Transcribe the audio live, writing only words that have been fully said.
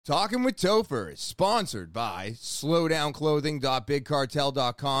Talking with Topher is sponsored by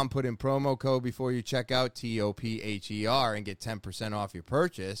slowdownclothing.bigcartel.com. Put in promo code before you check out, TOPHER, and get 10% off your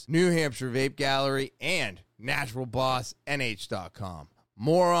purchase. New Hampshire Vape Gallery and naturalbossnh.com.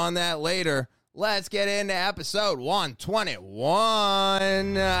 More on that later. Let's get into episode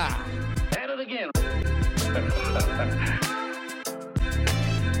 121. At it again.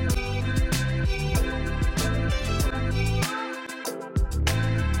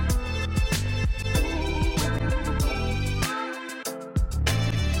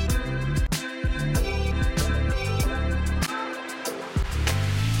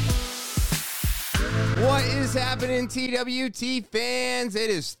 What is happening, TWT fans? It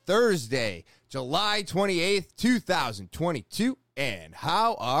is Thursday, July 28th, 2022, and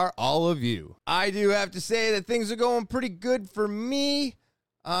how are all of you? I do have to say that things are going pretty good for me.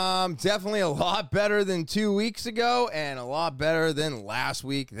 Definitely a lot better than 2 weeks ago and a lot better than last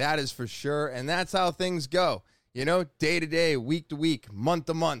week. That is for sure, and that's how things go. You know, day to day, week to week, month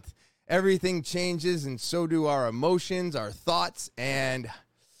to month. Everything changes, and so do our emotions, our thoughts, and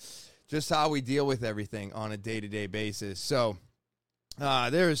just how we deal with everything on a day-to-day basis. So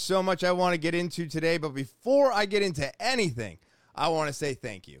there is so much I want to get into today, but before I get into anything, I want to say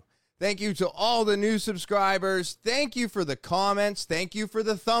thank you. Thank you to all the new subscribers. Thank you for the comments. Thank you for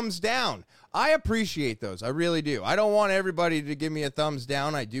the thumbs down. I appreciate those. I really do. I don't want everybody to give me a thumbs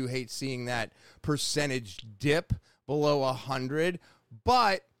down. I do hate seeing that percentage dip below 100,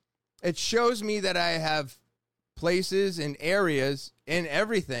 but it shows me that I have places and areas in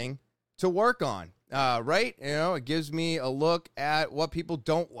everything to work on, right? You know, it gives me a look at what people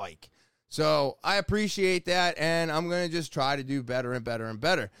don't like. So I appreciate that, and I'm going to just try to do better and better and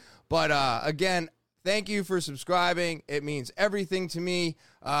better. But again, thank you for subscribing. It means everything to me.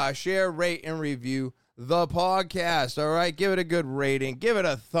 Share, rate, and review the podcast, all right? Give it a good rating. Give it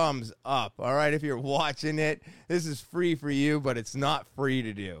a thumbs up, all right? If you're watching it, this is free for you, but it's not free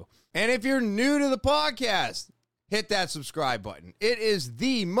to do. And if you're new to the podcast, hit that subscribe button. It is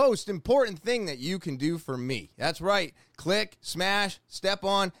the most important thing that you can do for me. That's right. Click, smash, step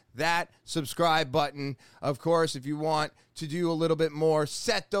on that subscribe button. Of course, if you want to do a little bit more,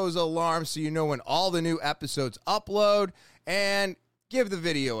 set those alarms so you know when all the new episodes upload, and give the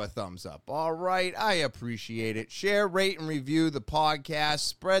video a thumbs up. All right. I appreciate it. Share, rate, and review the podcast.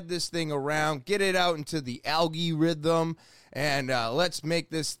 Spread this thing around. Get it out into the algorithm, and let's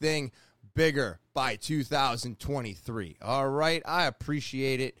make this thing bigger by 2023. All right. I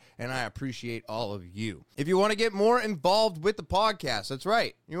appreciate it, and I appreciate all of you. If you want to get more involved with the podcast, that's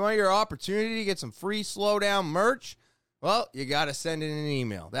right. You want your opportunity to get some free Slowdown merch? Well, you got to send in an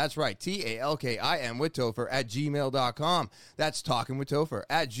email. That's right. TALKIM with Topher at gmail.com. That's talking with Topher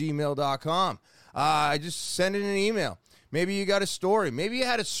at gmail.com. Just send in an email. Maybe you got a story. Maybe you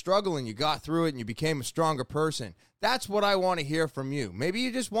had a struggle and you got through it and you became a stronger person. That's what I want to hear from you. Maybe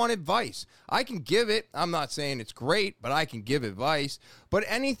you just want advice. I can give it. I'm not saying it's great, but I can give advice. But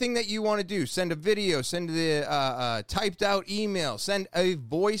anything that you want to do, send a video, send the typed out email, send a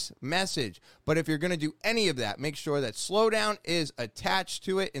voice message. But if you're going to do any of that, make sure that Slowdown is attached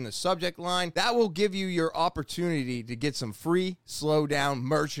to it in the subject line. That will give you your opportunity to get some free Slowdown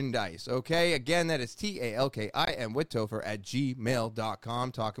merchandise. Okay? Again, that is TALKIM with Topher at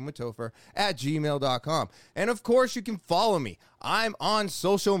gmail.com. Talking with Topher at gmail.com. And of course, you can follow me. I'm on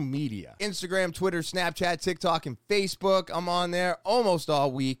social media. Instagram, Twitter, Snapchat, TikTok, and Facebook. I'm on there almost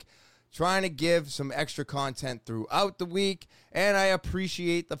all week, trying to give some extra content throughout the week, and I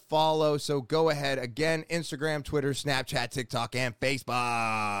appreciate the follow, so go ahead. Again, Instagram, Twitter, Snapchat, TikTok, and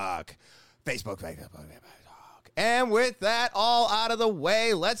Facebook. Facebook. And with that all out of the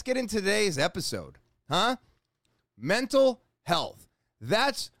way, let's get into today's episode. Mental health.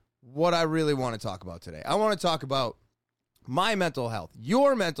 That's what I really want to talk about today. I want to talk about my mental health,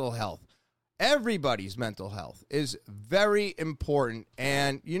 your mental health. Everybody's mental health is very important.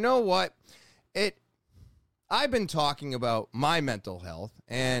 And you know what? I've been talking about my mental health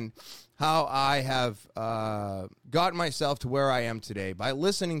and how I have gotten myself to where I am today by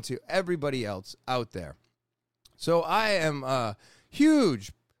listening to everybody else out there. So I am a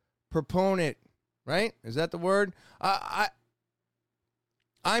huge proponent, right? Is that the word?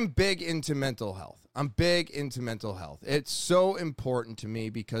 I'm big into mental health. I'm big into mental health. It's so important to me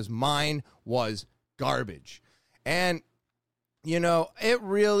because mine was garbage. And, you know, it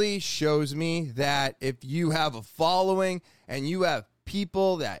really shows me that if you have a following and you have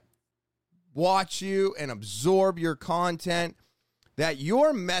people that watch you and absorb your content, that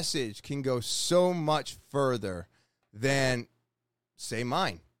your message can go so much further than, say,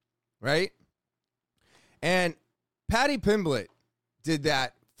 mine, right? And Patty Pimblett did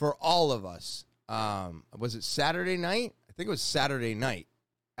that for all of us. Was it Saturday night? I think it was Saturday night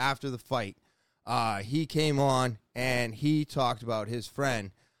after the fight. He came on and he talked about his friend.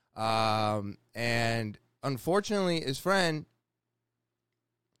 And unfortunately, his friend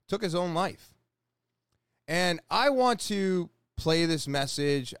took his own life. And I want to play this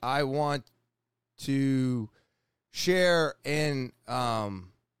message. I want to share his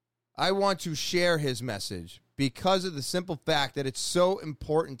message because of the simple fact that it's so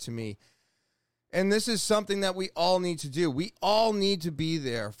important to me. And this is something that we all need to do. We all need to be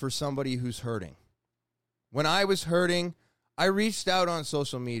there for somebody who's hurting. When I was hurting, I reached out on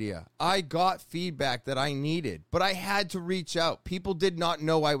social media. I got feedback that I needed, but I had to reach out. People did not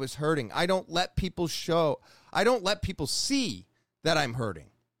know I was hurting. I don't let people see that I'm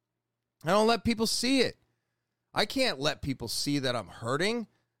hurting. I don't let people see it. I can't let people see that I'm hurting.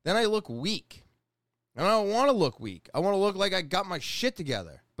 Then I look weak. And I don't want to look weak. I want to look like I got my shit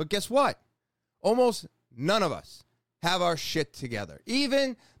together. But guess what? Almost none of us have our shit together.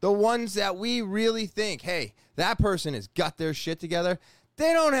 Even the ones that we really think, hey, that person has got their shit together.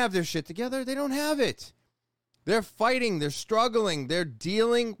 They don't have their shit together. They don't have it. They're fighting. They're struggling. They're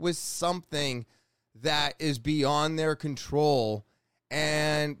dealing with something that is beyond their control.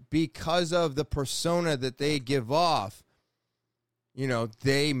 And because of the persona that they give off, you know,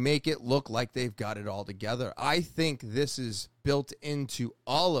 they make it look like they've got it all together. I think this is built into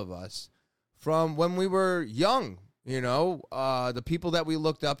all of us from when we were young. You know, the people that we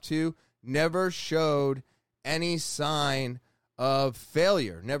looked up to never showed any sign of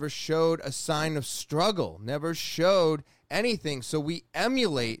failure, never showed a sign of struggle, never showed anything. So we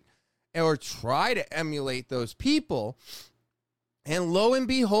emulate or try to emulate those people. And lo and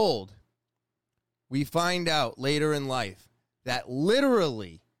behold, we find out later in life that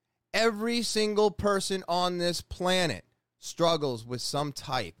literally every single person on this planet struggles with some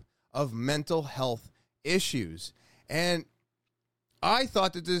type of mental health issues. And I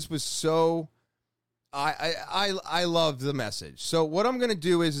thought that this was so, I love the message. So what I'm going to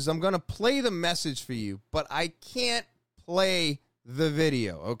do is I'm going to play the message for you, but I can't play the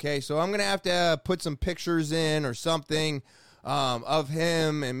video, okay? So I'm going to have to put some pictures in or something of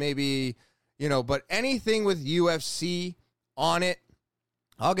him and maybe, you know, but anything with UFC on it,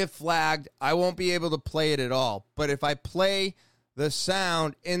 I'll get flagged. I won't be able to play it at all. But if I play the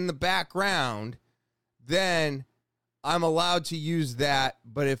sound in the background, then I'm allowed to use that.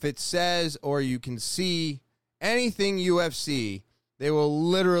 But if it says or you can see anything UFC, they will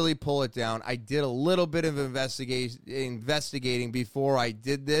literally pull it down. I did a little bit of investigating before I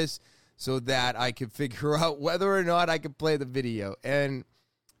did this so that I could figure out whether or not I could play the video. And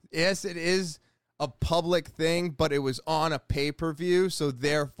yes, it is a public thing, but it was on a pay-per-view, so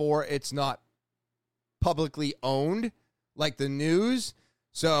therefore it's not publicly owned like the news.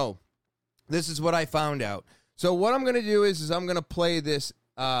 So this is what I found out. So what I'm going to do is I'm going to play this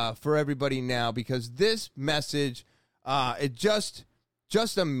for everybody now because this message, it just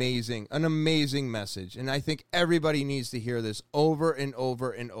amazing, an amazing message. And I think everybody needs to hear this over and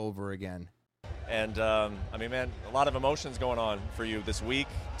over and over again. And, I mean, man, a lot of emotions going on for you this week.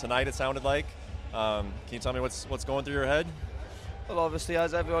 Tonight, it sounded like. Can you tell me what's going through your head? Well, obviously,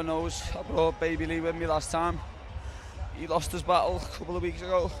 as everyone knows, I brought Baby Lee with me last time. He lost his battle a couple of weeks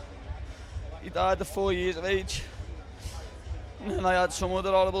ago. He died at 4 years of age. And then I had some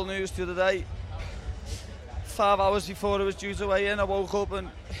other horrible news the other day. 5 hours before I was due to weigh in, I woke up and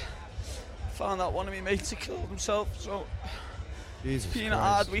found out one of my mates had killed himself. So Jesus it's been Christ. a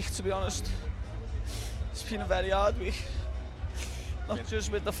hard week, to be honest. It's been a very hard week. Not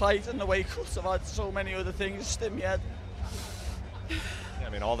just with the fight and the weight cuts, I've had so many other things stick in my head. Yeah, I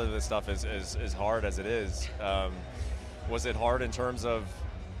mean, all of this stuff is hard as it is. Was it hard in terms of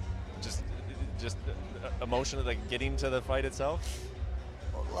just emotion, like getting to the fight itself?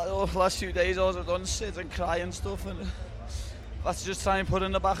 Well, the last few days, all I've done is sit and cry and stuff, and that's just try and put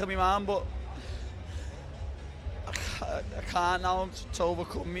in the back of my mind, but I can't now to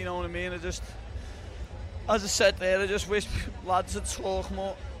overcome me, you know what I mean? As I said there, I just wish lads would talk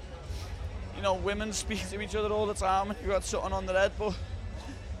more. You know, women speak to each other all the time and you've got something on their head, but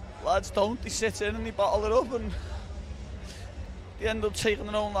lads don't. They sit in and they bottle it up and they end up taking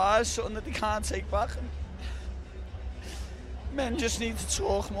their own lives, something that they can't take back. And men just need to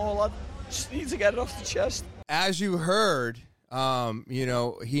talk more, lad. Just need to get it off the chest. As you heard, you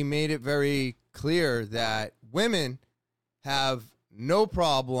know, he made it very clear that women have no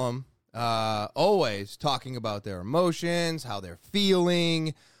problem always talking about their emotions, how they're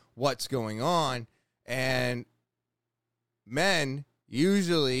feeling, what's going on. And men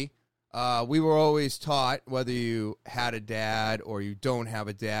usually we were always taught, whether you had a dad or you don't have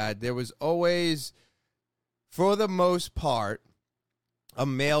a dad, there was always, for the most part, a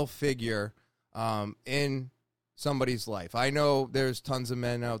male figure in somebody's life. I know there's tons of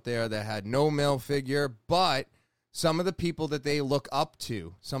men out there that had no male figure, but some of the people that they look up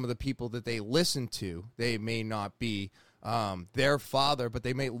to, some of the people that they listen to, they may not be their father, but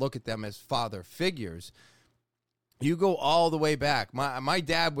they may look at them as father figures. You go all the way back. My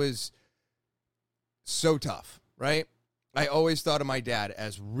dad was so tough, right? I always thought of my dad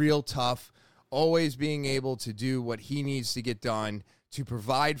as real tough, always being able to do what he needs to get done to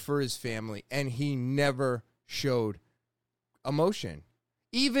provide for his family, and he never showed emotion.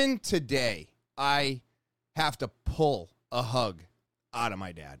 Even today, I have to pull a hug out of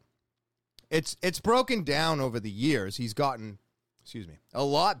my dad. It's broken down over the years. He's gotten, a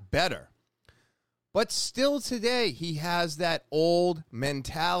lot better. But still today, he has that old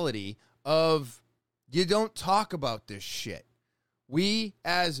mentality of, you don't talk about this shit. We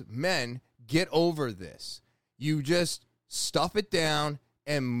as men get over this. You just stuff it down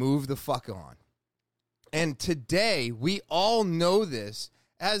and move the fuck on. And today, we all know this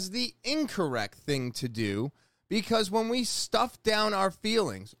as the incorrect thing to do, because when we stuff down our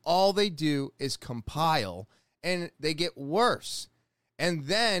feelings, all they do is compile and they get worse. And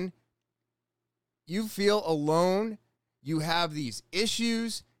then you feel alone, you have these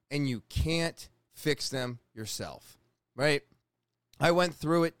issues, and you can't fix them yourself, right? I went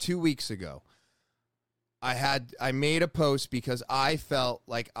through it 2 weeks ago. I made a post because I felt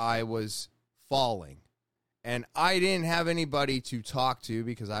like I was falling. And I didn't have anybody to talk to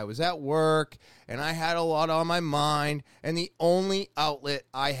because I was at work and I had a lot on my mind. And the only outlet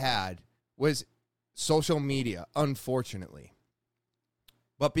I had was social media, unfortunately.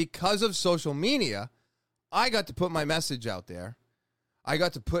 But because of social media, I got to put my message out there. I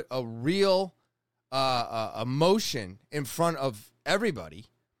got to put a real emotion in front of everybody.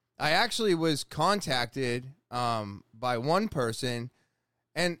 I actually was contacted by one person,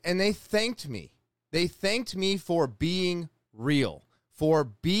 and they thanked me. They thanked me for being real, for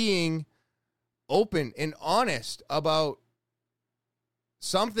being open and honest about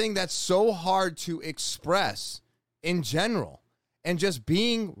something that's so hard to express in general, and just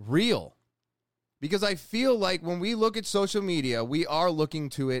being real. Because I feel like when we look at social media, we are looking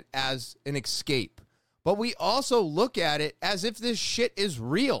to it as an escape. But we also look at it as if this shit is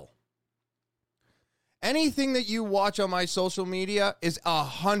real. Anything that you watch on my social media is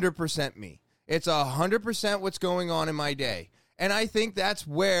 100% me. It's 100% what's going on in my day. And I think that's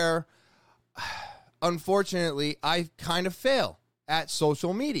where, unfortunately, I kind of fail at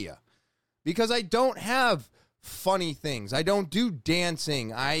social media. Because I don't have funny things. I don't do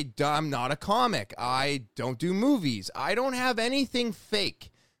dancing. I'm not a comic. I don't do movies. I don't have anything fake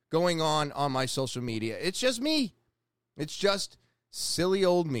going on my social media. It's just me. It's just silly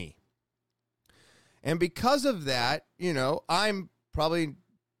old me. And because of that, I'm probably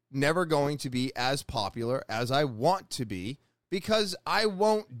never going to be as popular as I want to be, because I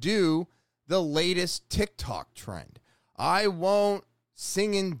won't do the latest TikTok trend. I won't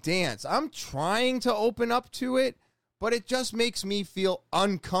sing and dance. I'm trying to open up to it, but it just makes me feel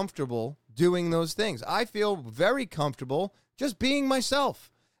uncomfortable doing those things. I feel very comfortable just being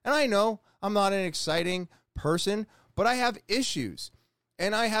myself. And I know I'm not an exciting person, but I have issues.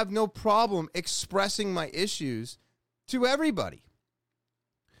 And I have no problem expressing my issues to everybody.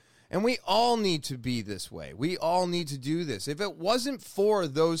 And we all need to be this way. We all need to do this. If it wasn't for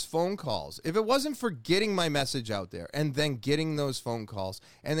those phone calls, if it wasn't for getting my message out there and then getting those phone calls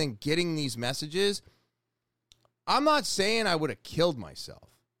and then getting these messages, I'm not saying I would have killed myself,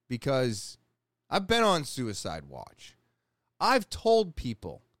 because I've been on suicide watch. I've told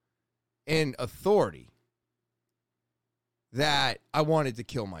people in authority that I wanted to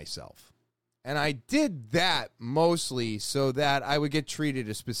kill myself. And I did that mostly so that I would get treated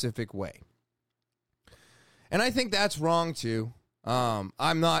a specific way. And I think that's wrong too.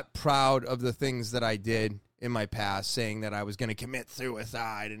 I'm not proud of the things that I did in my past, saying that I was going to commit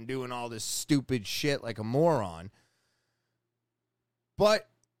suicide and doing all this stupid shit like a moron. But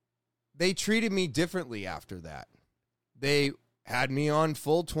they treated me differently after that. They had me on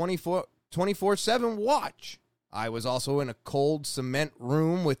full 24/7 watch. I was also in a cold cement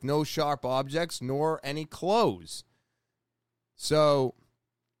room with no sharp objects nor any clothes. So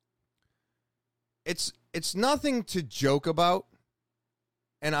it's nothing to joke about.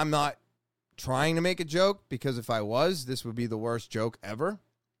 And I'm not trying to make a joke, because if I was, this would be the worst joke ever.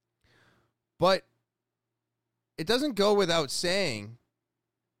 But it doesn't go without saying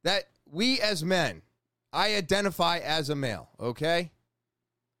that we as men, I identify as a male, okay?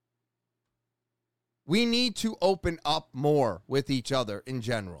 we need to open up more with each other in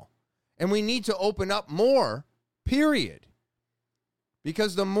general. And we need to open up more, period.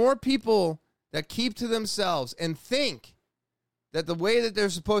 Because the more people that keep to themselves and think that the way that they're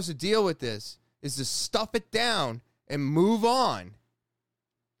supposed to deal with this is to stuff it down and move on,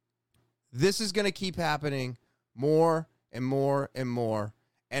 this is going to keep happening more and more and more.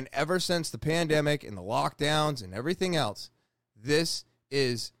 And ever since the pandemic and the lockdowns and everything else, this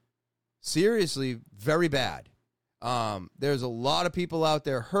is seriously very bad. There's a lot of people out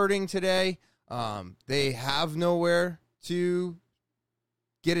there hurting today. They have nowhere to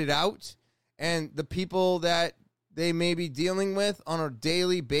get it out. And the people that they may be dealing with on a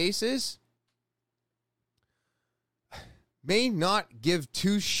daily basis may not give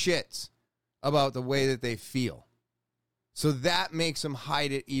two shits about the way that they feel. So that makes them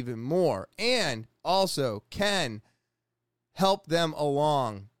hide it even more, and also can help them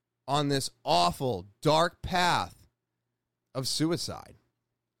along on this awful, dark path of suicide.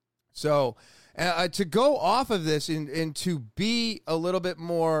 So to go off of this and to be a little bit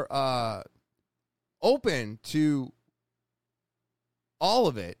more open to all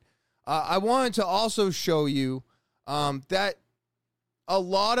of it, I wanted to also show you that a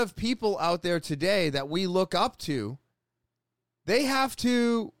lot of people out there today that we look up to, they have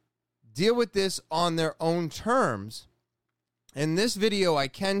to deal with this on their own terms. In this video, I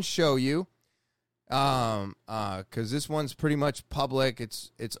can show you, because this one's pretty much public.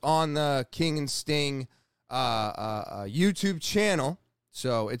 It's on the King and Sting YouTube channel,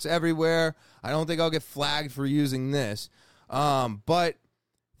 so it's everywhere. I don't think I'll get flagged for using this. But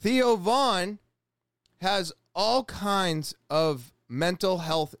Theo Von has all kinds of mental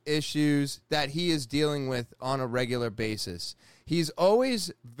health issues that he is dealing with on a regular basis. He's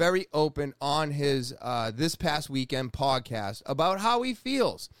always very open on his This Past Weekend podcast about how he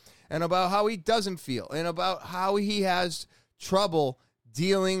feels and about how he doesn't feel and about how he has trouble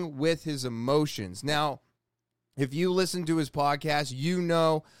dealing with his emotions. Now, if you listen to his podcast, you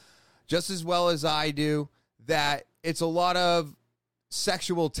know just as well as I do that it's a lot of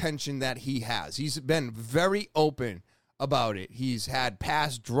sexual tension that he has. He's been very open about it. He's had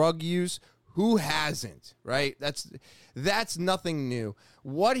past drug use. Who hasn't, right? That's nothing new.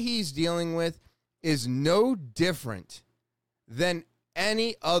 What he's dealing with is no different than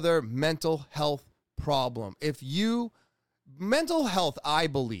any other mental health problem. Mental health, I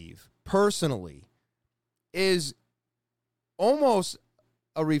believe, personally, is almost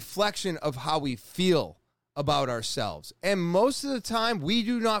a reflection of how we feel about ourselves. And most of the time, we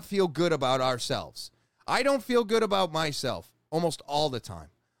do not feel good about ourselves. I don't feel good about myself almost all the time.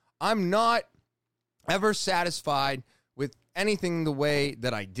 I'm not ever satisfied with anything the way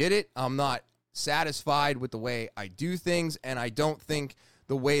that I did it. I'm not satisfied with the way I do things, and I don't think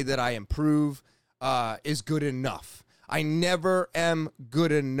the way that I improve is good enough. I never am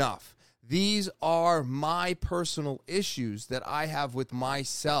good enough. These are my personal issues that I have with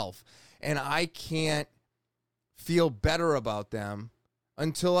myself, and I can't feel better about them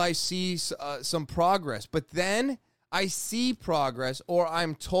until I see some progress. But then I see progress, or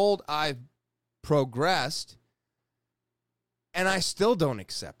I'm told I've progressed, and I still don't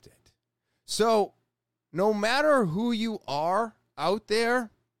accept it. So no matter who you are out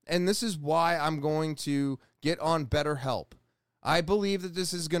there, and this is why I'm going to get on BetterHelp, I believe that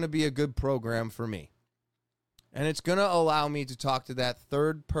this is going to be a good program for me. And it's going to allow me to talk to that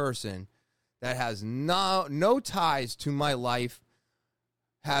third person that has no ties to my life,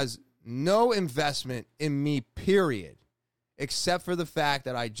 has no investment in me, period, except for the fact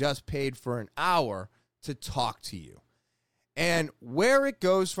that I just paid for an hour to talk to you. And where it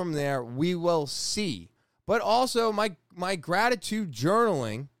goes from there, we will see. But also my gratitude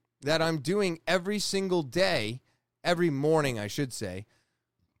journaling that I'm doing every single day, every morning, I should say,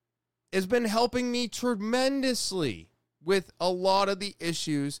 has been helping me tremendously with a lot of the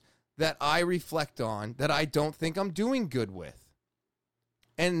issues that I reflect on that I don't think I'm doing good with.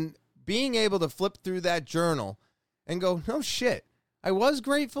 And being able to flip through that journal and go, no shit, I was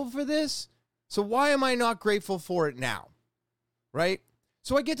grateful for this, so why am I not grateful for it now? Right?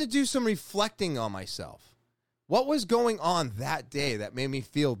 So I get to do some reflecting on myself. What was going on that day that made me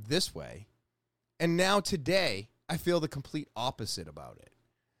feel this way? And now today, I feel the complete opposite about it.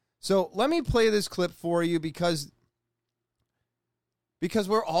 So let me play this clip for you because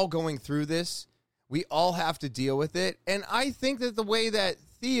we're all going through this. We all have to deal with it. And I think that the way that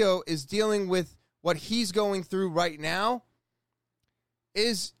Theo is dealing with what he's going through right now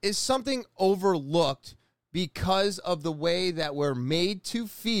is something overlooked because of the way that we're made to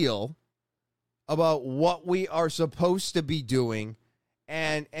feel about what we are supposed to be doing.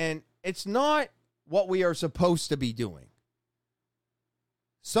 And it's not what we are supposed to be doing.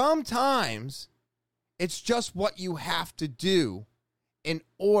 Sometimes it's just what you have to do in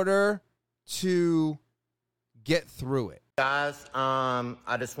order to get through it. Guys,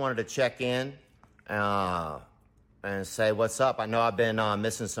 I just wanted to check in and say what's up. I know I've been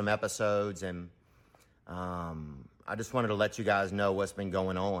missing some episodes, and I just wanted to let you guys know what's been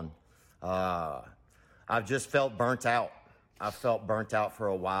going on. I've just felt burnt out. I've felt burnt out for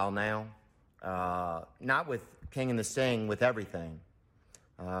a while now. Not with King and the Sting, with everything.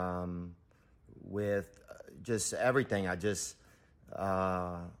 With just everything.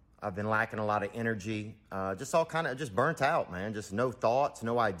 I've been lacking a lot of energy. Just all kind of just burnt out, man. Just no thoughts,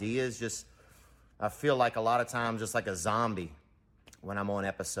 no ideas. I feel like a lot of times just like a zombie when I'm on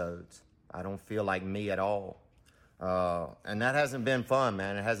episodes. I don't feel like me at all. And that hasn't been fun,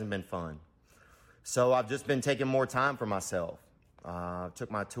 man. It hasn't been fun. So I've just been taking more time for myself.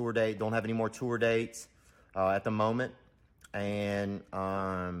 Took my tour date, don't have any more tour dates at the moment. And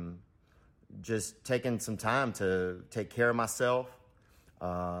just taking some time to take care of myself,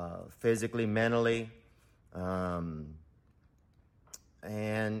 physically, mentally. And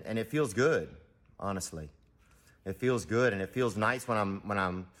it feels good, honestly. It feels good, and it feels nice when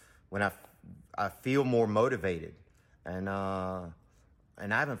I feel more motivated. And I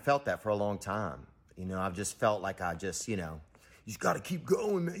haven't felt that for a long time. I've just felt like you just got to keep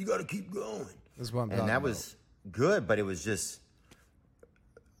going, man. You got to keep going. That's what I'm talking and that about. was good, but it was just,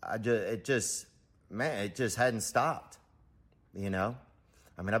 it just hadn't stopped,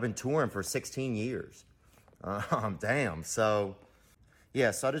 I've been touring for 16 years. Damn. So, yeah,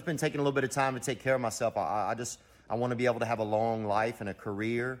 so I've just been taking a little bit of time to take care of myself. I want to be able to have a long life and a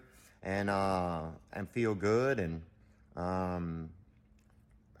career and feel good. And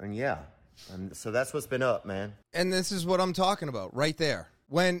yeah. And so that's what's been up, man. And this is what I'm talking about right there.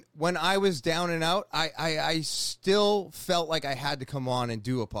 When I was down and out, I still felt like I had to come on and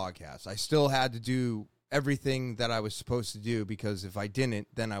do a podcast. I still had to do everything that I was supposed to do, because if I didn't,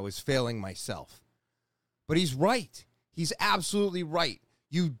 then I was failing myself. But he's right. He's absolutely right.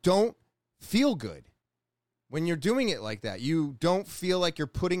 You don't feel good when you're doing it like that. You don't feel like you're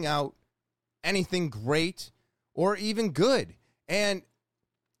putting out anything great or even good. And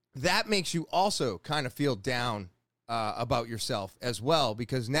that makes you also kind of feel down about yourself as well,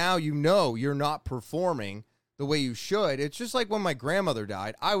 because now you're not performing the way you should. It's just like when my grandmother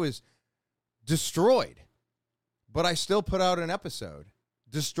died. I was destroyed, but I still put out an episode.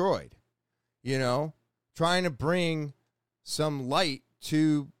 Destroyed, trying to bring some light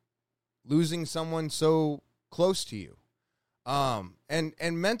to losing someone so close to you. And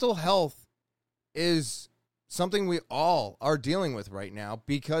mental health is something we all are dealing with right now,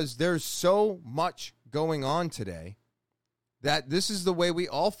 because there's so much going on today that this is the way we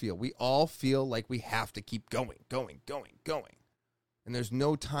all feel. We all feel like we have to keep going. And there's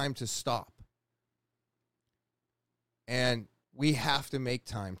no time to stop. And we have to make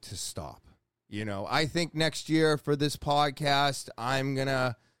time to stop. I think next year for this podcast, I'm going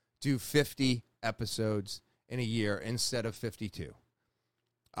to do 50 episodes in a year instead of 52.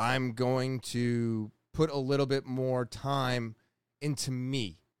 I'm going to put a little bit more time into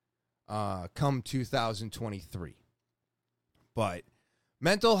me come 2023. But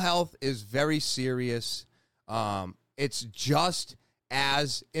mental health is very serious. It's just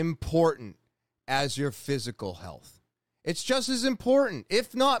as important as your physical health. It's just as important,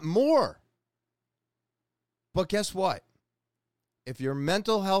 if not more. But guess what? If your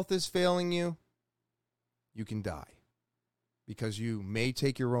mental health is failing you, you can die. Because you may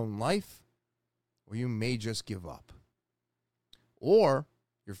take your own life, or you may just give up. Or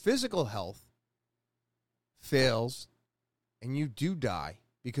your physical health fails and you do die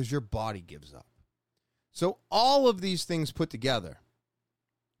because your body gives up. So all of these things put together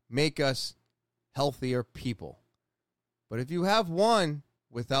make us healthier people. But if you have one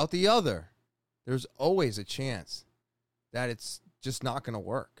without the other, there's always a chance that it's just not going to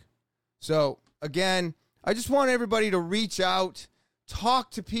work. So again, I just want everybody to reach out,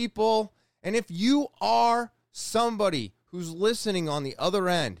 talk to people. And if you are somebody who's listening on the other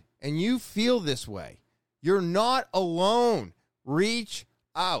end and you feel this way, you're not alone. Reach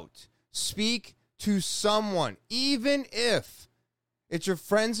out. Speak to someone. Even if it's your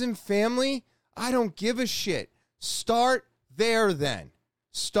friends and family, I don't give a shit. Start there then.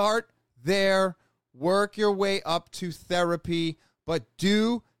 Start there. Work your way up to therapy, but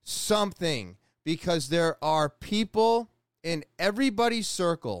do something, because there are people in everybody's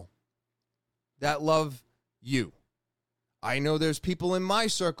circle that love you. I know there's people in my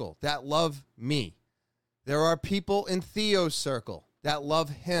circle that love me. There are people in Theo's circle that love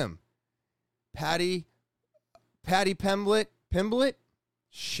him. Patty Pimblett?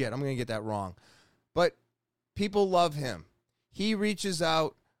 Shit, I'm going to get that wrong. But people love him. He reaches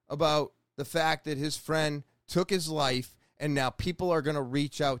out about the fact that his friend took his life, and now people are going to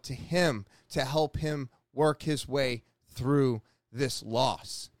reach out to him to help him work his way through this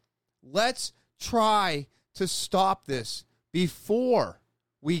loss. Let's try to stop this before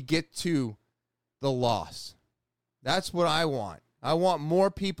we get to the loss. That's what I want. I want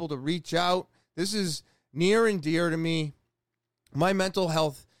more people to reach out. This is near and dear to me. My mental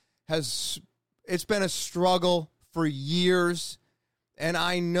health it's been a struggle for years, and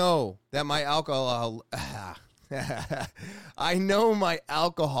I know that my alcoholism,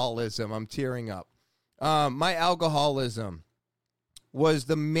 I'm tearing up. My alcoholism was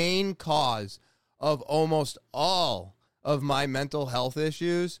the main cause of almost all of my mental health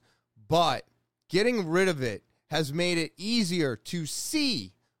issues, but getting rid of it has made it easier to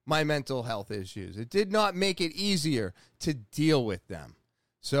see my mental health issues. It did not make it easier to deal with them.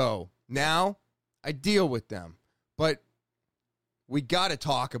 So now I deal with them, but we got to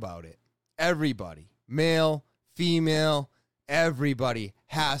talk about it. Everybody, male, female, everybody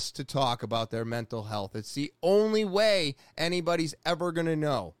has to talk about their mental health. It's the only way anybody's ever going to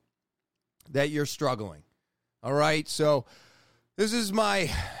know that you're struggling. All right, so this is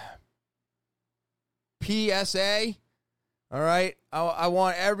my PSA. All right, I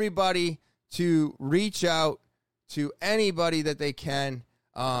want everybody to reach out to anybody that they can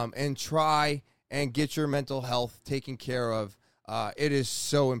and try and get your mental health taken care of. It is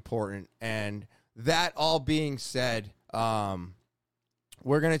so important. And that all being said, we're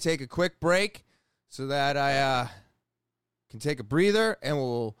going to take a quick break so that I can take a breather, and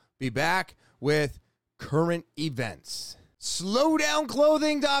we'll be back with current events.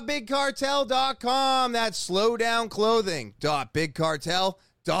 Slowdownclothing.bigcartel.com. That's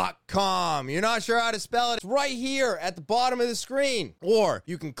slowdownclothing.bigcartel.com. You're not sure how to spell it? It's right here at the bottom of the screen. Or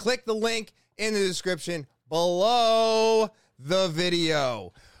you can click the link in the description below the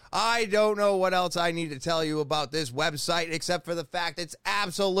video. I don't know what else I need to tell you about this website except for the fact it's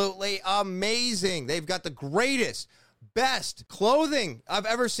absolutely amazing. They've got the greatest, best clothing I've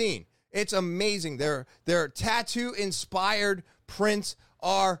ever seen. It's amazing. Their tattoo-inspired prints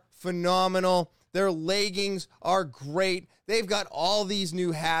are phenomenal. Their leggings are great. They've got all these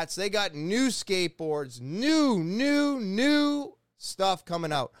new hats. They got new skateboards, new stuff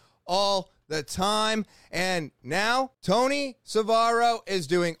coming out all the time. And now Tony Savaro is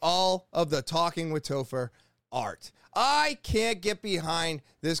doing all of the Talking with Topher art. I can't get behind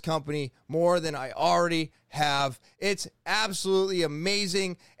this company more than I already have. It's absolutely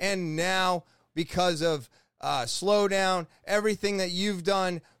amazing. And now, because of Slowdown, everything that you've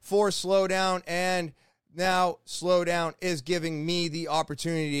done for Slowdown, and now Slowdown is giving me the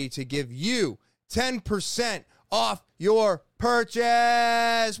opportunity to give you 10% off your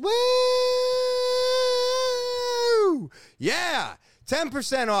purchase. Woo! Yeah!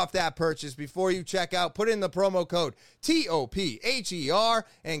 10% off that purchase before you check out. Put in the promo code TOPHER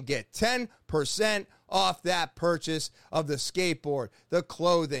and get 10% off that purchase of the skateboard, the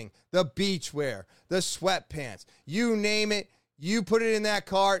clothing, the beachwear, the sweatpants. You name it, you put it in that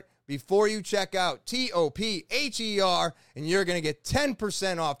cart before you check out. TOPHER, and you're going to get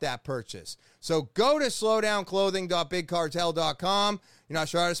 10% off that purchase. So go to slowdownclothing.bigcartel.com. You're not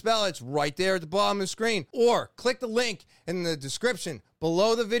sure how to spell it? It's right there at the bottom of the screen. Or click the link in the description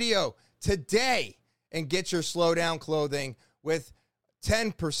below the video today and get your Slowdown clothing with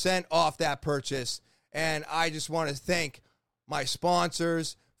 10% off that purchase. And I just want to thank my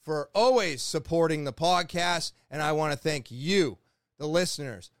sponsors for always supporting the podcast. And I want to thank you, the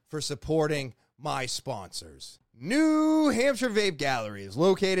listeners, for supporting my sponsors. New Hampshire Vape Gallery is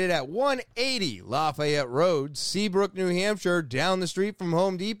located at 180 Lafayette Road, Seabrook, New Hampshire, down the street from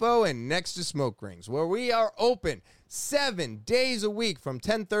Home Depot and next to Smoke Rings, where we are open 7 days a week from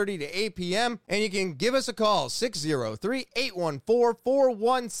 10:30 to 8 p.m. And you can give us a call,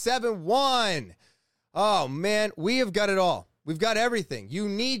 603-814-4171. Oh, man, we have got it all. We've got everything. You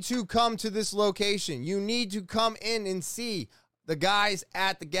need to come to this location. You need to come in and see the guys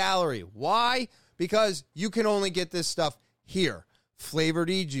at the gallery. Why? Because you can only get this stuff here. Flavored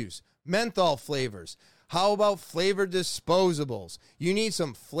e-juice, menthol flavors. How about flavored disposables? You need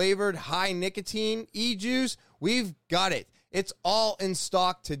some flavored high nicotine e-juice? We've got it. It's all in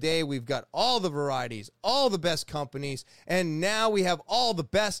stock today. We've got all the varieties, all the best companies, and now we have all the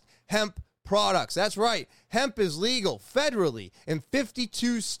best hemp products. That's right. Hemp is legal federally in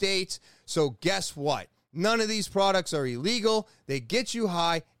 52 states. So guess what? None of these products are illegal. They get you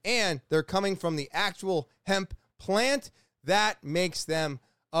high, and they're coming from the actual hemp plant. That makes them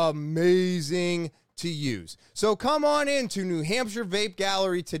amazing to use. So come on into New Hampshire Vape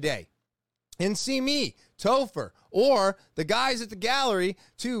Gallery today and see me, Topher, or the guys at the gallery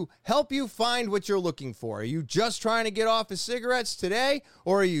to help you find what you're looking for. Are you just trying to get off of cigarettes today,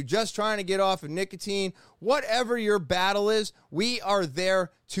 or are you just trying to get off of nicotine? Whatever your battle is, we are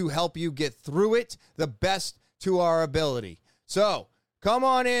there to help you get through it the best to our ability. So come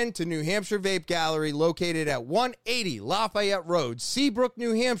on in to New Hampshire Vape Gallery, located at 180 Lafayette Road, Seabrook,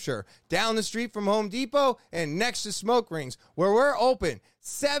 New Hampshire, down the street from Home Depot and next to Smoke Rings, where we're open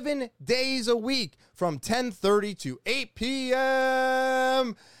 7 days a week from 10:30 to 8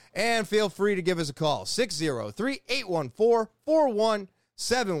 p.m. And feel free to give us a call,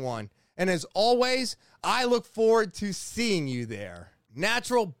 603-814-4171. And as always, I look forward to seeing you there.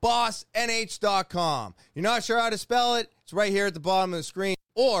 NaturalBossNH.com. You're not sure how to spell it? It's right here at the bottom of the screen.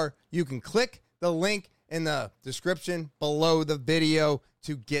 Or you can click the link in the description below the video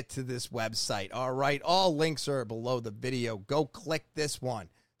to get to this website. All right, all links are below the video. Go click this one.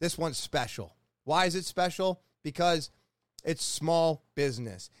 This one's special. Why is it special? Because it's small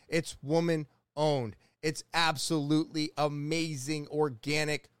business. It's woman-owned. It's absolutely amazing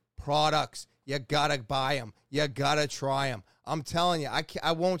organic products. You gotta buy them. You gotta try them. I'm telling you,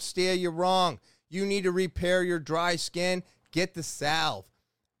 I won't steer you wrong. You need to repair your dry skin, get the salve.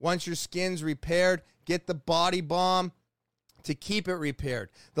 Once your skin's repaired, get the body balm to keep it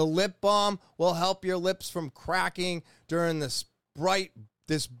repaired. The lip balm will help your lips from cracking during this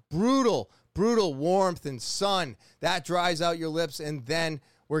brutal warmth and sun. That dries out your lips, and then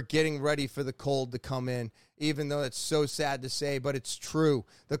we're getting ready for the cold to come in, even though it's so sad to say, but it's true.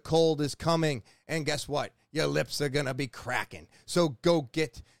 The cold is coming, and guess what? Your lips are going to be cracking. So go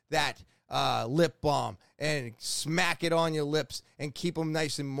get that lip balm and smack it on your lips and keep them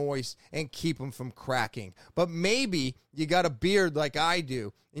nice and moist and keep them from cracking. But maybe you got a beard like I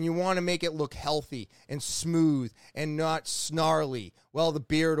do and you want to make it look healthy and smooth and not snarly. Well, the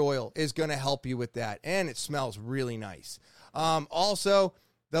beard oil is going to help you with that, and it smells really nice. Also,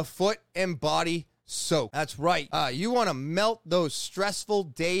 the foot and body soak. That's right. You want to melt those stressful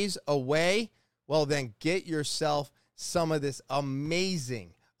days away? Well, then get yourself some of this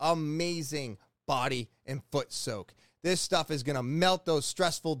amazing body and foot soak. This stuff is going to melt those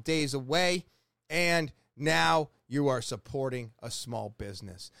stressful days away, and now you are supporting a small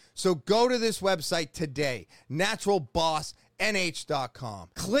business. So go to this website today, naturalbossnh.com.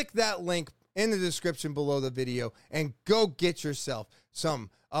 Click that link in the description below the video and go get yourself some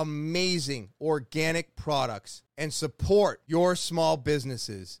amazing organic products and support your small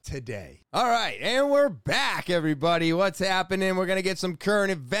businesses today. All right, and we're back, everybody. What's happening? We're going to get some current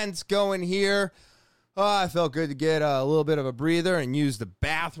events going here. Oh, I felt good to get a little bit of a breather and use the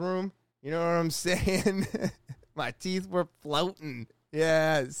bathroom. You know what I'm saying? My teeth were floating.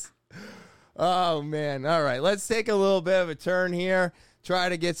 Yes. Oh, man. All right, let's take a little bit of a turn here. Try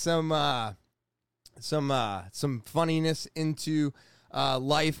to get some funniness into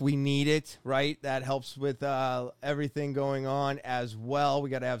life. We need it, right? That helps with everything going on as well. We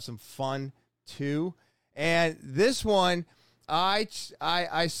got to have some fun too. And this one, I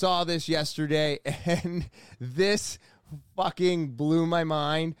saw this yesterday, and this fucking blew my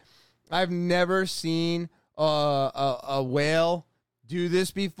mind. I've never seen a whale do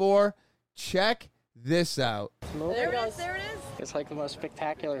this before. Check this out. There it is. It's like the most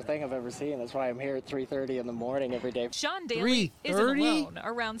spectacular thing I've ever seen. That's why I'm here at 3:30 in the morning every day. Sean Daly isn't 3:30? alone.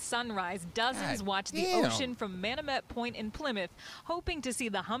 Around sunrise, dozens watch the ocean from Manomet Point in Plymouth, hoping to see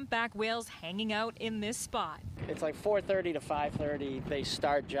the humpback whales hanging out in this spot. It's like 4:30 to 5:30. They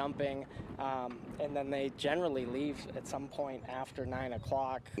start jumping, and then they generally leave at some point after 9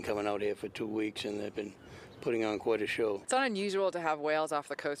 o'clock. Been coming out here for 2 weeks, and they've been putting on quite a show. It's not unusual to have whales off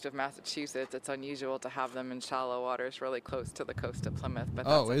the coast of Massachusetts. It's unusual to have them in shallow waters really close to the coast of Plymouth, but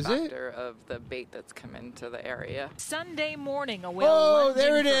that's a factor of the bait that's come into the area. Sunday morning, a whale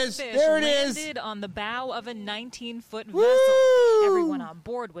landed on the bow of a 19-foot vessel. Everyone on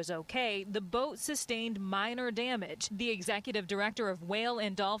board was okay. The boat sustained minor damage. The executive director of Whale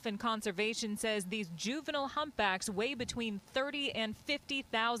and Dolphin Conservation says these juvenile humpbacks weigh between 30 and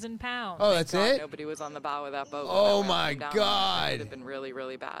 50,000 pounds. Oh, that's it? Nobody was on the bow of that boat. Oh my God! It would have been really,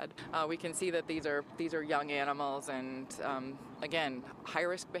 really bad. We can see that these are young animals, and again, high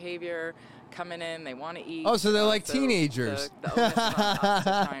risk behavior. Coming in, they want to eat. Oh, so they're like teenagers. The onus is on us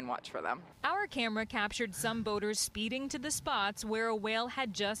to try and watch for them. Our camera captured some boaters speeding to the spots where a whale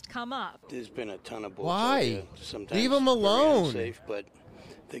had just come up. There's been a ton of boats. Why? Out here. Sometimes leave them very alone. Unsafe, but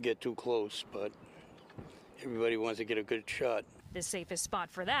they get too close. But everybody wants to get a good shot. The safest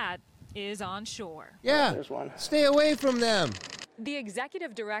spot for that is on shore. Yeah, There's one. stay away from them. The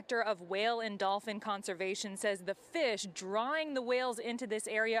executive director of Whale and Dolphin Conservation says the fish drawing the whales into this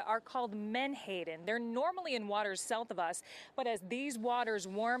area are called menhaden. They're normally in waters south of us, but as these waters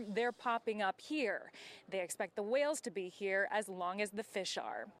warm, they're popping up here. They expect the whales to be here as long as the fish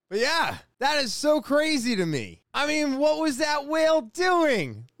are. But yeah, that is so crazy to me. I mean, what was that whale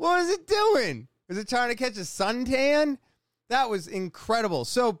doing? What was it doing? Was it trying to catch a suntan? That was incredible.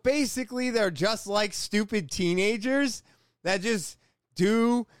 So basically, they're just like stupid teenagers that just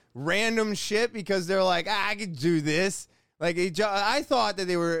do random shit because they're like, I could do this. Like, I thought that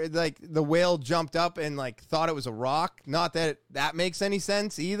they were like, the whale jumped up and like thought it was a rock. Not that that makes any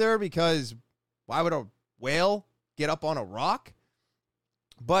sense either, because why would a whale get up on a rock?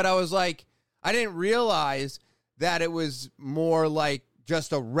 But I was like, I didn't realize that it was more like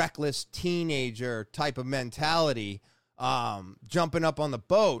just a reckless teenager type of mentality, jumping up on the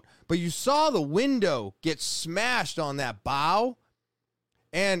boat. But you saw the window get smashed on that bow.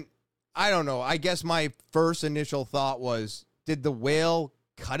 And I don't know. I guess my first initial thought was, did the whale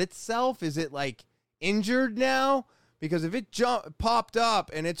cut itself? Is it like injured now? Because if it popped up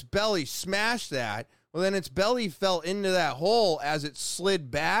and its belly smashed that, well, then its belly fell into that hole as it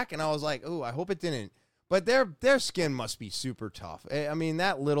slid back. And I was like, oh, I hope it didn't. But their skin must be super tough. I mean,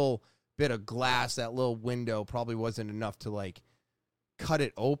 that little bit of glass, that little window probably wasn't enough to like cut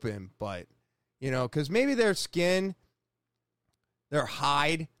it open, but you know, because maybe their skin, their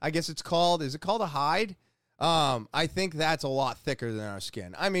hide, I guess it's called, is it called a hide? I think that's a lot thicker than our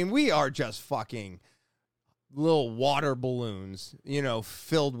skin. I mean, we are just fucking little water balloons, you know,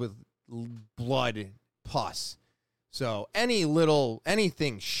 filled with blood, pus. So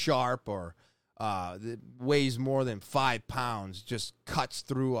anything sharp or that weighs more than 5 pounds just cuts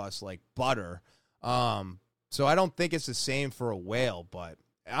through us like butter. So I don't think it's the same for a whale, but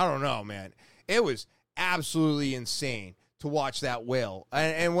I don't know, man. It was absolutely insane to watch that whale.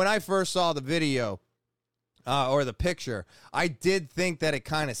 And when I first saw the video or the picture, I did think that it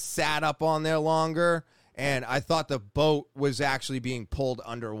kind of sat up on there longer, and I thought the boat was actually being pulled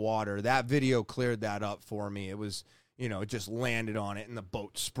underwater. That video cleared that up for me. It was, you know, it just landed on it and the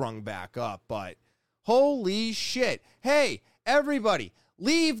boat sprung back up. But holy shit. Hey, everybody,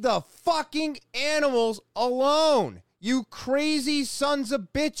 leave the fucking animals alone. You crazy sons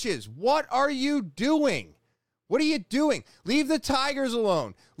of bitches. What are you doing? What are you doing? Leave the tigers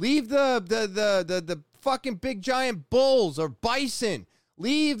alone. Leave the fucking big giant bulls or bison.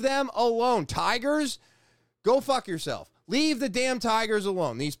 Leave them alone. Tigers, go fuck yourself. Leave the damn tigers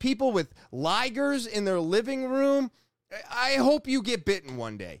alone. These people with ligers in their living room, I hope you get bitten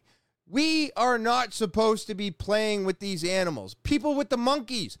one day. We are not supposed to be playing with these animals. People with the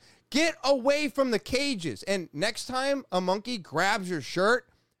monkeys, get away from the cages. And next time a monkey grabs your shirt,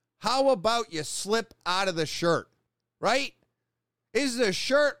 how about you slip out of the shirt, right? Is the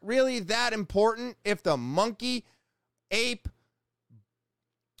shirt really that important if the monkey, ape,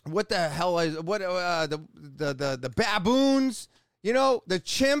 what the hell is, the baboons, you know, the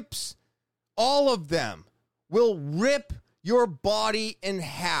chimps, all of them will rip your body in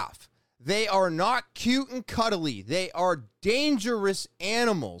half. They are not cute and cuddly. They are dangerous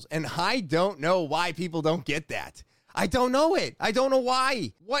animals. And I don't know why people don't get that. I don't know it. I don't know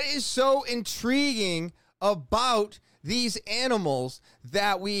why. What is so intriguing about these animals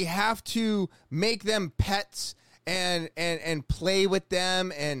that we have to make them pets and play with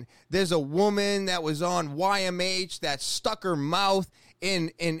them? And there's a woman that was on YMH that stuck her mouth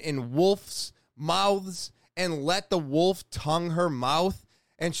in wolves' mouths and let the wolf tongue her mouth.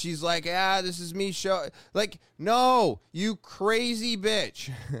 And she's like, this is me show. Like, no, you crazy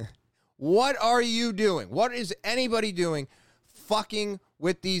bitch. What are you doing? What is anybody doing fucking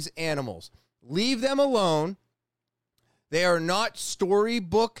with these animals? Leave them alone. They are not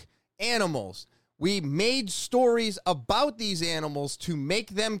storybook animals. We made stories about these animals to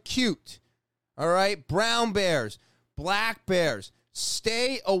make them cute. All right? Brown bears, black bears,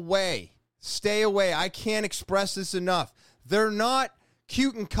 stay away. Stay away. I can't express this enough. They're not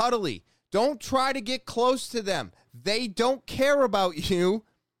cute and cuddly. Don't try to get close to them. They don't care about you,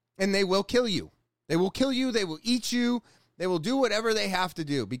 and they will kill you. They will kill you. They will eat you. They will do whatever they have to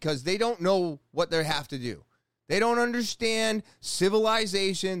do because they don't know what they have to do. They don't understand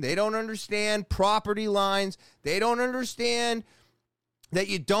civilization. They don't understand property lines. They don't understand that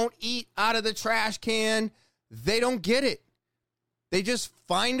you don't eat out of the trash can. They don't get it. They just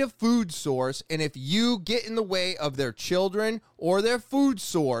find a food source, and if you get in the way of their children or their food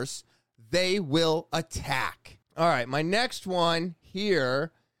source, they will attack. All right, my next one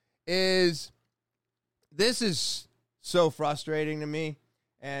here is, this is so frustrating to me,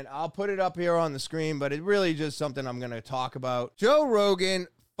 and I'll put it up here on the screen, but it's really just something I'm going to talk about. Joe Rogan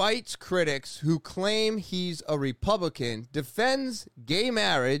fights critics who claim he's a Republican, defends gay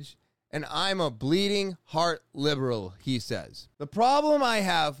marriage, and I'm a bleeding heart liberal, he says. The problem I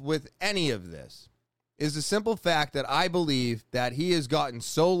have with any of this is the simple fact that I believe that he has gotten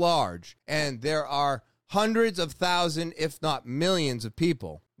so large, and there are hundreds of thousands, if not millions of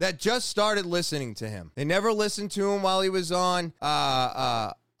people that just started listening to him. They never listened to him while he was on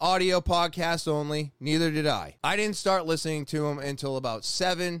audio podcast only. Neither did I. I didn't start listening to him until about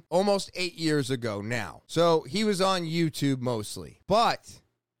 7, almost 8 years ago now. So he was on YouTube mostly. But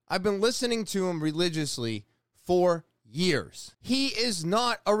I've been listening to him religiously for years. He is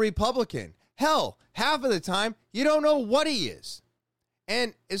not a Republican. Hell, half of the time, you don't know what he is.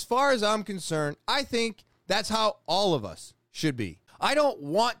 And as far as I'm concerned, I think that's how all of us should be. I don't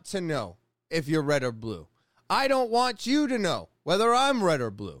want to know if you're red or blue. I don't want you to know whether I'm red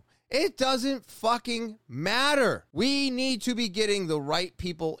or blue. It doesn't fucking matter. We need to be getting the right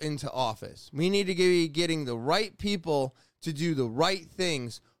people into office. We need to be getting the right people to do the right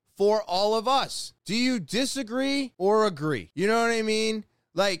things for all of us. Do you disagree or agree? You know what I mean?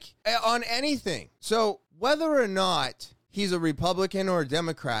 Like, on anything. So whether or not he's a Republican or a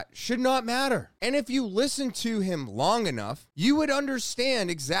Democrat should not matter. And if you listen to him long enough, you would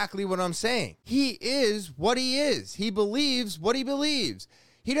understand exactly what I'm saying. He is what he is. He believes what he believes.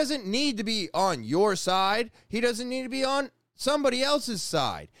 He doesn't need to be on your side. He doesn't need to be on somebody else's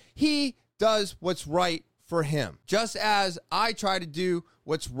side. He does what's right for him, just as I try to do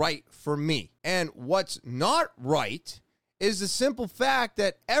what's right for me. And what's not right is the simple fact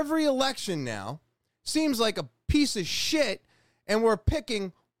that every election now seems like a piece of shit, and we're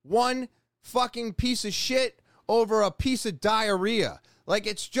picking one fucking piece of shit over a piece of diarrhea. Like,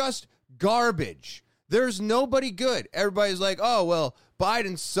 it's just garbage. There's nobody good. Everybody's like, oh, well,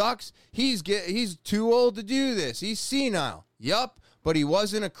 Biden sucks. He's too old to do this. He's senile. Yup, but he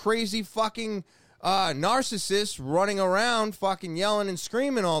wasn't a crazy fucking narcissist running around fucking yelling and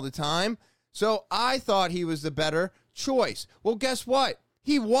screaming all the time. So I thought he was the better choice. Well, guess what?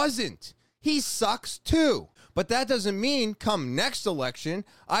 He wasn't. He sucks too. But that doesn't mean come next election,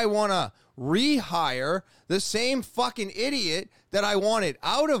 I want to rehire the same fucking idiot that I wanted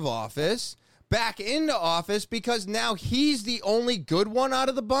out of office back into office because now he's the only good one out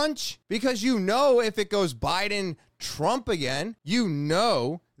of the bunch. Because you know if it goes Biden, Trump again, you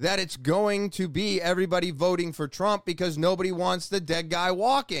know that it's going to be everybody voting for Trump because nobody wants the dead guy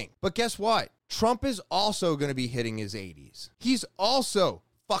walking. But guess what? Trump is also going to be hitting his 80s. He's also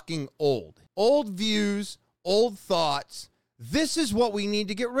fucking old. Old views, old thoughts. This is what we need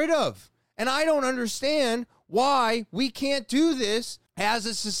to get rid of. And I don't understand why we can't do this as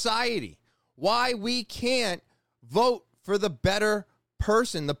a society. Why we can't vote for the better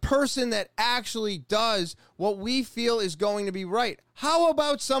person, the person that actually does what we feel is going to be right. How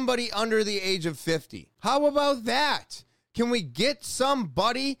about somebody under the age of 50? How about that? Can we get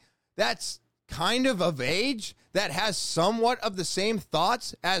somebody that's kind of age, that has somewhat of the same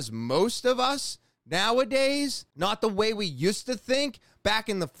thoughts as most of us nowadays? Not the way we used to think back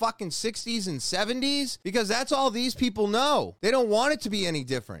in the fucking 60s and 70s, because that's all these people know. They don't want it to be any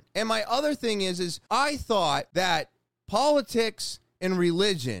different. And my other thing is I thought that politics and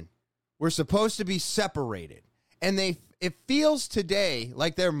religion were supposed to be separated. And it feels today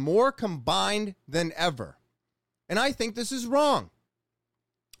like they're more combined than ever. And I think this is wrong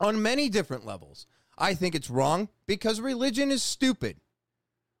on many different levels. I think it's wrong because religion is stupid.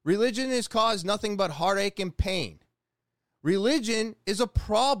 Religion has caused nothing but heartache and pain. Religion is a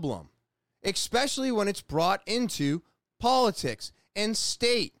problem, especially when it's brought into politics and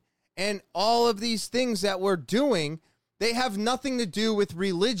state and all of these things that we're doing. They have nothing to do with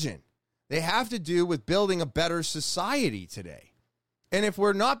religion. They have to do with building a better society today. And if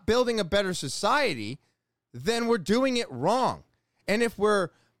we're not building a better society, then we're doing it wrong. And if we're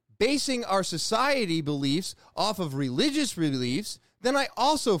basing our society beliefs off of religious beliefs, then I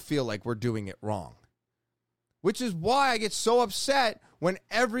also feel like we're doing it wrong. Which is why I get so upset when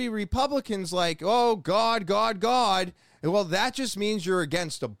every Republican's like, oh, God, God, God. And well, that just means you're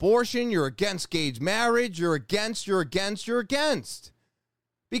against abortion, you're against gay marriage, you're against.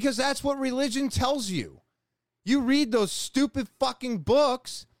 Because that's what religion tells you. You read those stupid fucking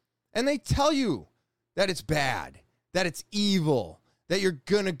books, and they tell you that it's bad, that it's evil, that you're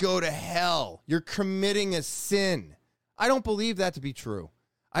going to go to hell, you're committing a sin. I don't believe that to be true.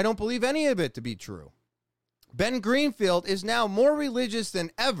 I don't believe any of it to be true. Ben Greenfield is now more religious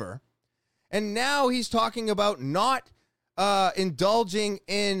than ever, and now he's talking about not indulging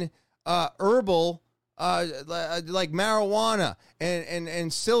in herbal like marijuana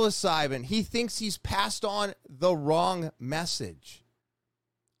and psilocybin, he thinks he's passed on the wrong message.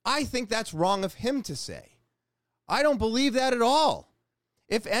 I think that's wrong of him to say. I don't believe that at all.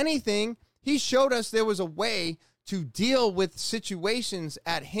 If anything, he showed us there was a way to deal with situations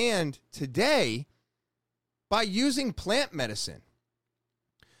at hand today by using plant medicine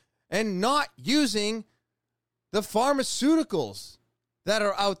and not using the pharmaceuticals that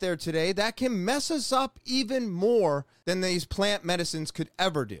are out there today that can mess us up even more than these plant medicines could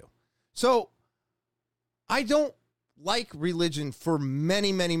ever do. So I don't like religion for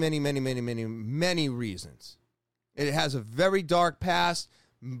many reasons. It has a very dark past.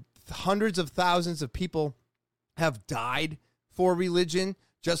 Hundreds of thousands of people have died for religion,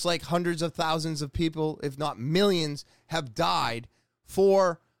 just like hundreds of thousands of people, if not millions, have died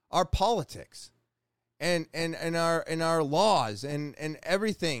for our politics and our laws and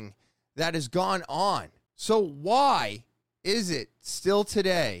everything that has gone on. So why is it still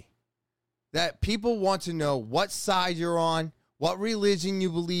today that people want to know what side you're on, what religion you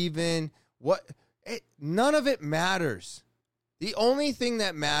believe in? None of it matters. The only thing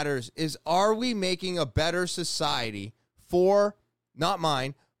that matters is, are we making a better society for, not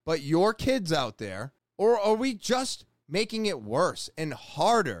mine, but your kids out there? Or are we just making it worse and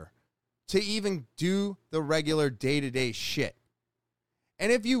harder to even do the regular day-to-day shit?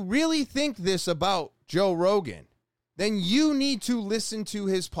 And if you really think this about Joe Rogan, then you need to listen to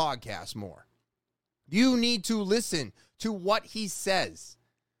his podcast more. You need to listen to what he says.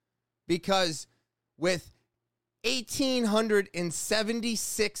 Because with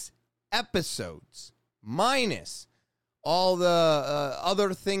 1,876 episodes, minus all the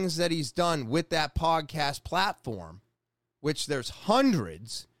other things that he's done with that podcast platform, which there's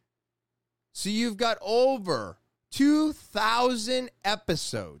hundreds. So you've got over 2,000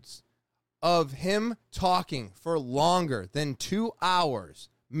 episodes of him talking for longer than 2 hours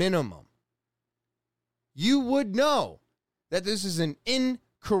minimum. You would know that this is an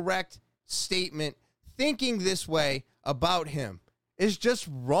incorrect statement. Thinking this way about him is just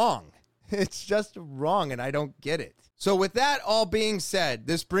wrong. It's just wrong, and I don't get it. So with that all being said,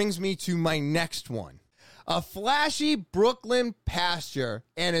 this brings me to my next one. A flashy Brooklyn pastor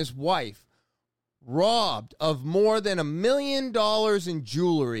and his wife robbed of more than $1 million in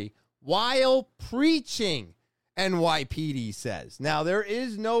jewelry while preaching, NYPD says. Now, there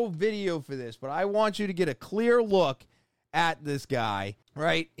is no video for this, but I want you to get a clear look at this guy,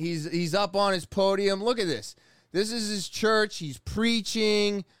 right? He's up on his podium. Look at this. This is his church. He's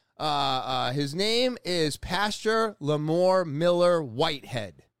preaching. His name is Pastor Lamore Miller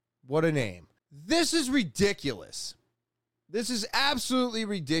Whitehead. What a name. This is ridiculous. This is absolutely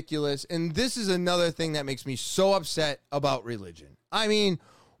ridiculous, and this is another thing that makes me so upset about religion. I mean,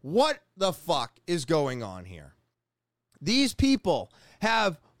 what the fuck is going on here? These people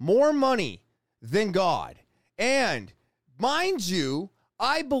have more money than God, and mind you,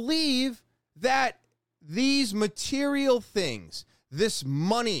 I believe that these material things, this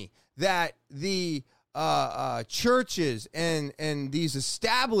money that the churches and these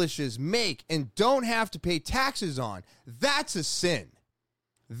establishments make and don't have to pay taxes on, that's a sin.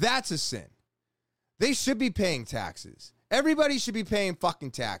 That's a sin. They should be paying taxes. Everybody should be paying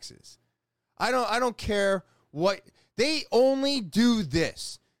fucking taxes. I don't care what. They only do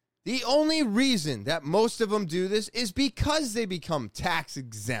this. The only reason that most of them do this is because they become tax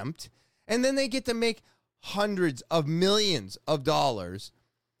exempt, and then they get to make hundreds of millions of dollars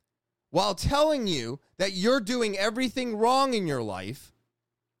while telling you that you're doing everything wrong in your life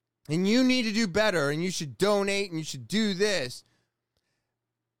and you need to do better and you should donate and you should do this.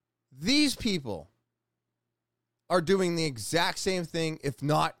 These people are doing the exact same thing, if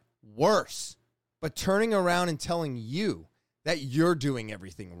not worse, but turning around and telling you that you're doing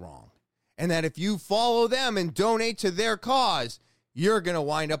everything wrong. And that if you follow them and donate to their cause, you're going to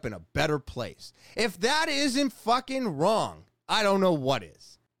wind up in a better place. If that isn't fucking wrong, I don't know what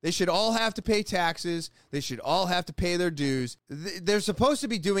is. They should all have to pay taxes. They should all have to pay their dues. They're supposed to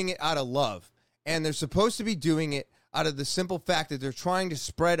be doing it out of love. And they're supposed to be doing it out of the simple fact that they're trying to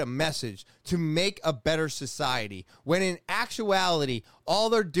spread a message to make a better society. When in actuality, all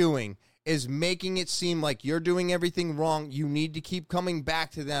they're doing is making it seem like you're doing everything wrong. You need to keep coming back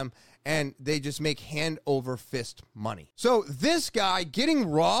to them, and they just make hand over fist money. So this guy getting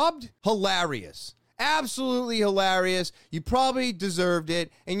robbed, hilarious. Absolutely hilarious. You probably deserved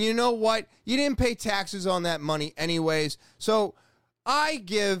it. And you know what? You didn't pay taxes on that money anyways. So I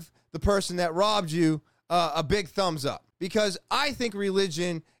give the person that robbed you a big thumbs up, because I think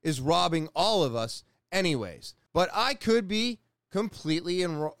religion is robbing all of us anyways. But I could be completely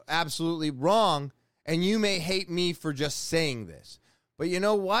and absolutely wrong And you may hate me for just saying this. But you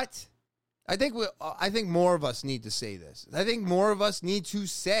know what? I think more of us need to say this. I think more of us need to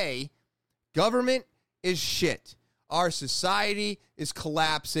say government is shit. Our society is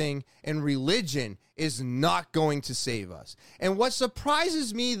collapsing, and religion is not going to save us. And what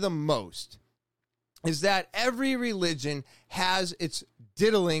surprises me the most is that every religion has its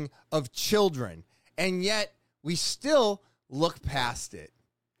diddling of children, and yet we still look past it.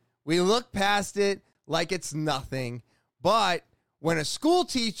 We look past it like it's nothing. But when a school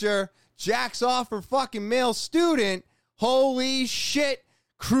teacher jacks off her fucking male student, holy shit,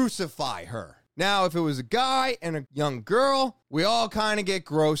 crucify her. Now, if it was a guy and a young girl, we all kind of get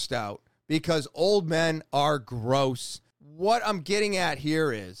grossed out because old men are gross. What I'm getting at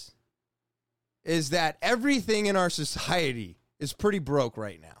here is that everything in our society is pretty broke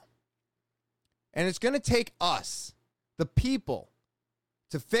right now. And it's going to take us, the people,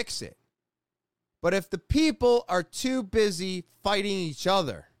 to fix it. But if the people are too busy fighting each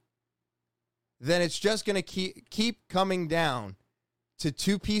other, then it's just going to keep coming down to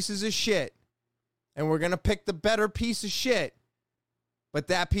two pieces of shit. And we're going to pick the better piece of shit. But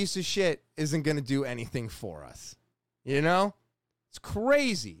that piece of shit isn't going to do anything for us. You know? It's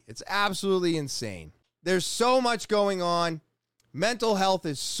crazy. It's absolutely insane. There's so much going on. Mental health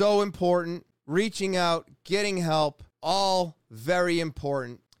is so important. Reaching out, getting help, all very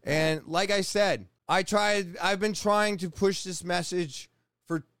important. And like I said, I've been trying to push this message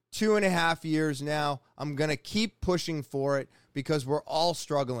for 2.5 years now. I'm going to keep pushing for it because we're all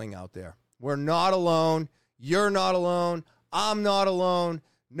struggling out there. We're not alone. You're not alone. I'm not alone.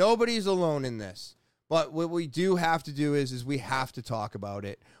 Nobody's alone in this. But what we do have to do is we have to talk about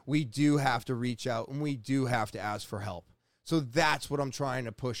it. We do have to reach out, and we do have to ask for help. So that's what I'm trying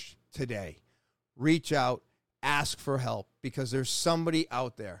to push today. Reach out, ask for help, because there's somebody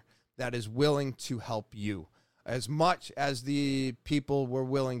out there that is willing to help you. As much as the people were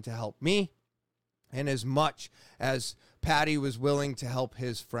willing to help me, and as much as Patty was willing to help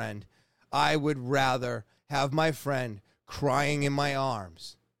his friend, I would rather have my friend crying in my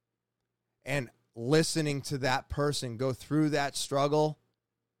arms and listening to that person go through that struggle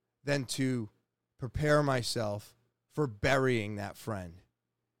than to prepare myself for burying that friend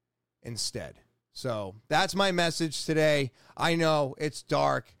instead. So that's my message today. I know it's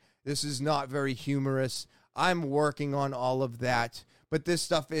dark. This is not very humorous. I'm working on all of that, but this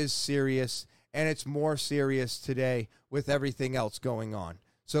stuff is serious, and it's more serious today with everything else going on.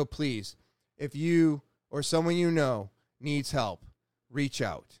 So please, if you or someone you know needs help, reach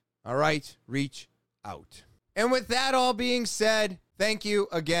out. All right? Reach out. And with that all being said, thank you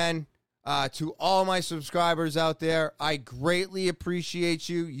again to all my subscribers out there. I greatly appreciate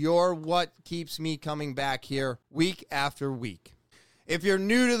you. You're what keeps me coming back here week after week. If you're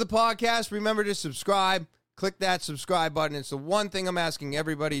new to the podcast, remember to subscribe. Click that subscribe button. It's the one thing I'm asking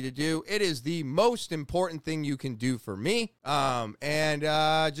everybody to do. It is the most important thing you can do for me. And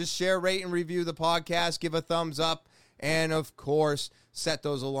just share, rate, and review the podcast. Give a thumbs up. And, of course, set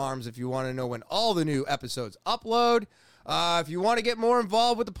those alarms if you want to know when all the new episodes upload. If you want to get more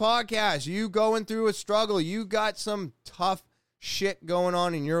involved with the podcast, you going through a struggle, you got some tough shit going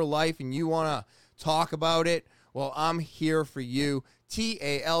on in your life and you want to talk about it, well, I'm here for you.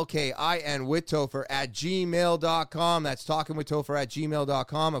 TALKIN with Topher at gmail.com. That's talkingwithtopher at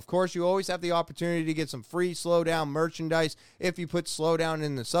gmail.com. Of course, you always have the opportunity to get some free Slow Down merchandise if you put Slow Down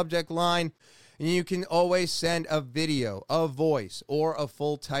in the subject line. And you can always send a video, a voice, or a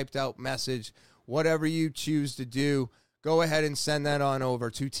full typed out message, whatever you choose to do. Go ahead and send that on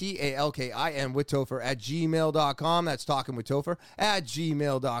over to TALKIN with Topher at gmail.com. That's Talking with Topher at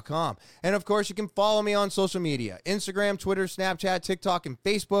gmail.com. And, of course, you can follow me on social media, Instagram, Twitter, Snapchat, TikTok, and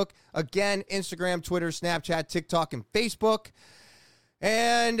Facebook. Again, Instagram, Twitter, Snapchat, TikTok, and Facebook.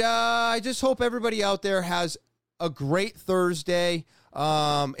 And I just hope everybody out there has a great Thursday.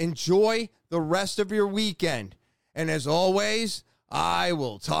 Enjoy the rest of your weekend. And as always, I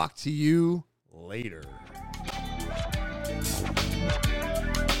will talk to you later.